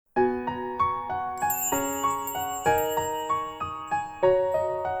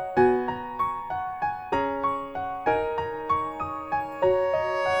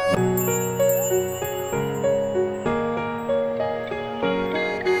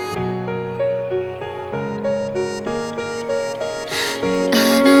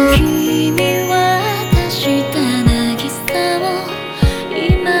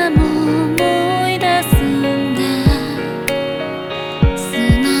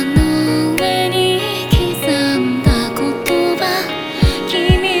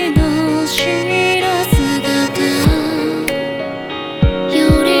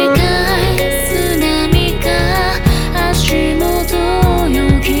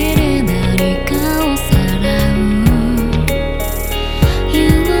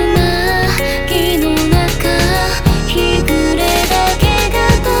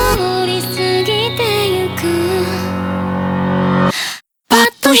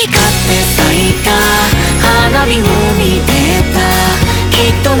光って咲いた花火を見てた。き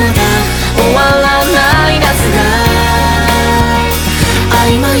っとまだ終わらない夏が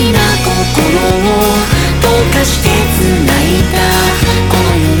曖昧な心を溶かして繋いだ。この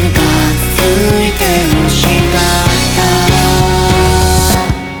夜が続いて欲しかった。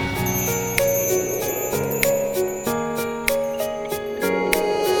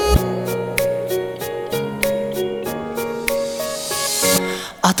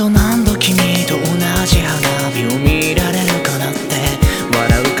あと何度君と同じ花火を見られるかなって。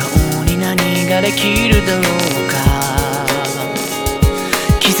笑う顔に何ができるだろうか。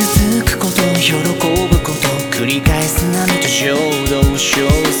傷つくこと喜ぶこと繰り返す波と衝動焦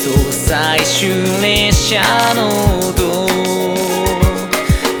燥最終列車の音。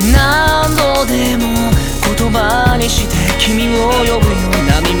何度でも言葉にして君を呼ぶよ。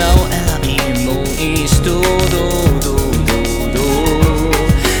波間を選びもう一度どう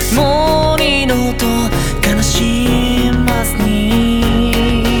森の音悲しまず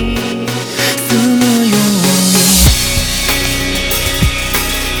に済むように。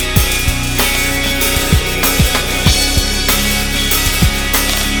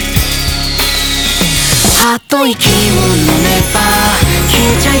はっと息を飲めば消え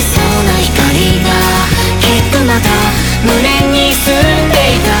ちゃいそうな光がきっとまだ胸に住んで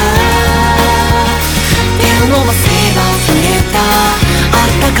いた。手を伸ばせば触れたあっ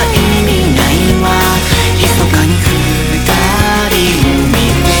たかい未来は密かに二人を見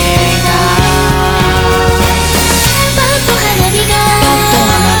ていた。パッと花火が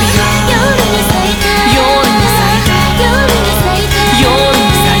夜に咲いた夜に咲いた夜に咲いた夜に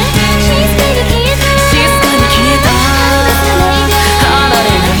咲いて静かに消えた静かに消えた。離れ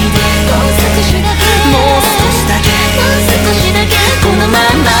ないでもう少しだけもう少しだけもう少しだけこのま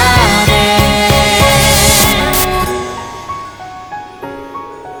まで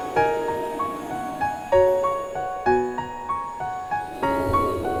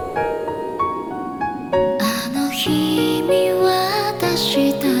あの日見渡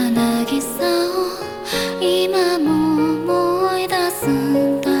した渚を今も思い出す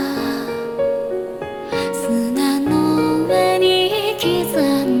んだ。砂の上に刻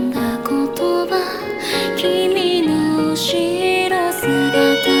んだ言葉君の後ろ姿。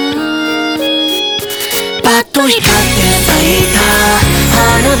パッと光って